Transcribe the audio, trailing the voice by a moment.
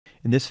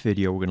In this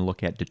video, we're going to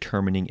look at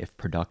determining if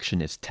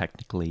production is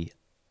technically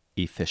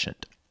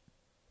efficient.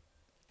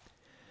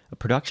 A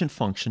production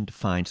function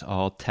defines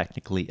all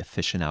technically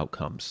efficient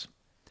outcomes.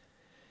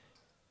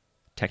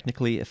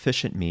 Technically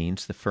efficient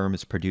means the firm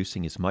is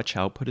producing as much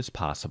output as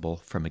possible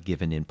from a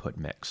given input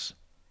mix.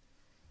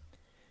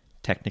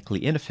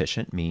 Technically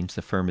inefficient means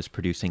the firm is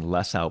producing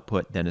less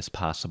output than is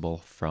possible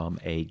from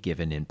a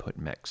given input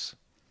mix.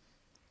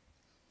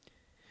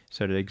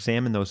 So to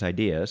examine those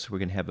ideas, we're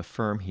going to have a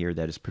firm here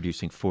that is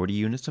producing 40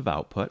 units of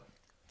output.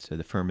 So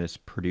the firm is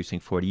producing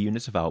 40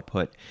 units of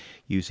output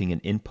using an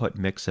input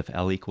mix of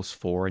L equals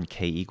 4 and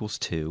K equals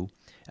 2.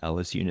 L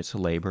is units of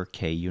labor,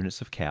 K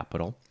units of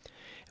capital.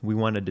 And we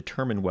want to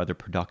determine whether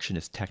production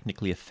is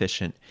technically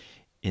efficient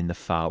in the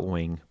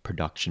following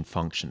production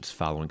functions,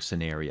 following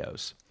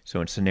scenarios.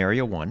 So in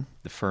scenario 1,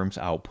 the firm's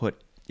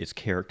output is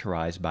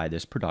characterized by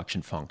this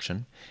production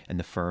function, and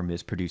the firm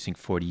is producing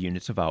 40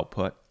 units of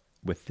output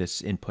with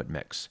this input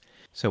mix.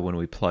 So when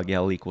we plug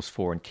L equals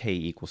 4 and K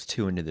equals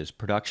 2 into this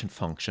production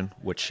function,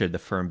 what should the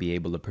firm be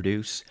able to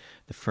produce?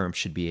 The firm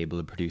should be able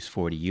to produce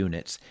 40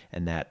 units,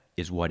 and that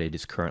is what it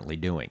is currently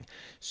doing.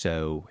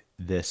 So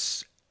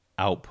this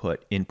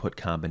output-input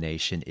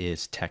combination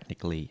is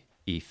technically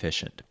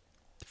efficient.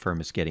 The firm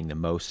is getting the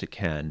most it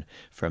can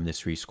from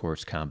this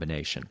resource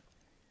combination.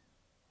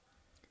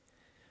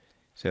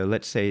 So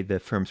let's say the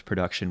firm's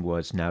production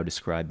was now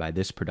described by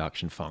this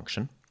production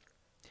function.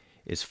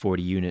 Is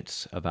 40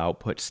 units of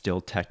output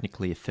still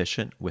technically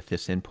efficient with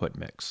this input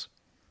mix?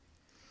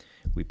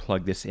 We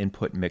plug this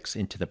input mix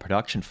into the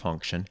production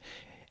function,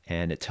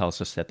 and it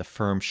tells us that the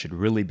firm should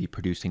really be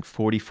producing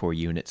 44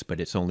 units, but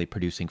it's only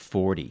producing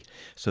 40.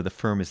 So the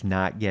firm is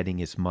not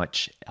getting as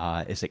much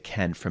as it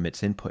can from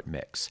its input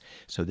mix.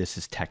 So this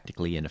is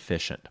technically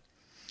inefficient.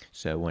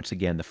 So once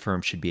again, the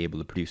firm should be able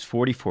to produce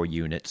 44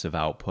 units of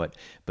output,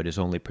 but is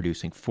only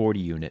producing 40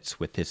 units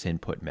with this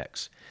input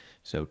mix.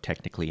 So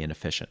technically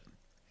inefficient.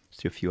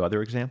 Let's do a few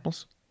other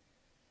examples.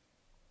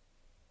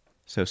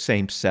 So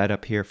same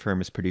setup here, firm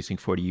is producing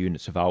 40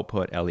 units of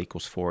output, L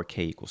equals 4,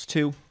 K equals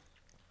 2.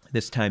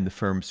 This time the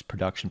firm's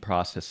production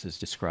process is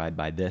described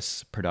by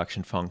this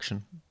production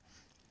function.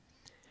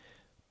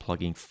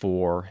 Plugging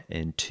 4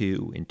 and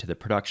 2 into the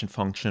production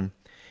function,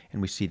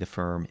 and we see the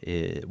firm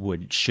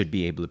should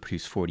be able to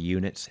produce 40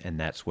 units, and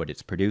that's what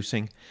it's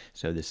producing.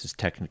 So this is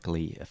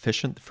technically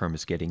efficient. The firm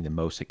is getting the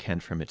most it can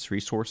from its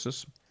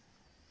resources.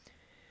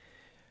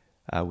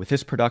 With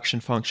this production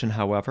function,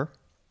 however,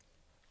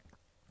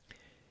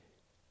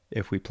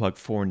 if we plug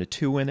 4 and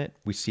 2 in it,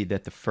 we see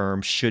that the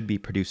firm should be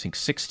producing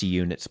 60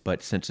 units,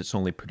 but since it's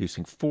only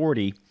producing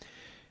 40,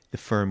 the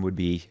firm would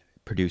be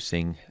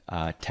producing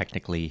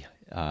technically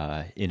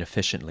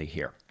inefficiently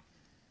here.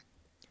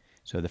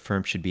 So the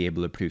firm should be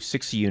able to produce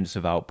 60 units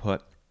of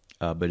output,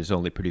 but is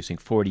only producing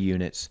 40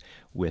 units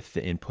with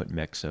the input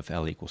mix of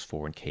L equals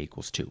 4 and K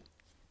equals 2.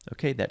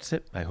 Okay, that's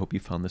it. I hope you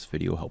found this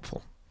video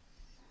helpful.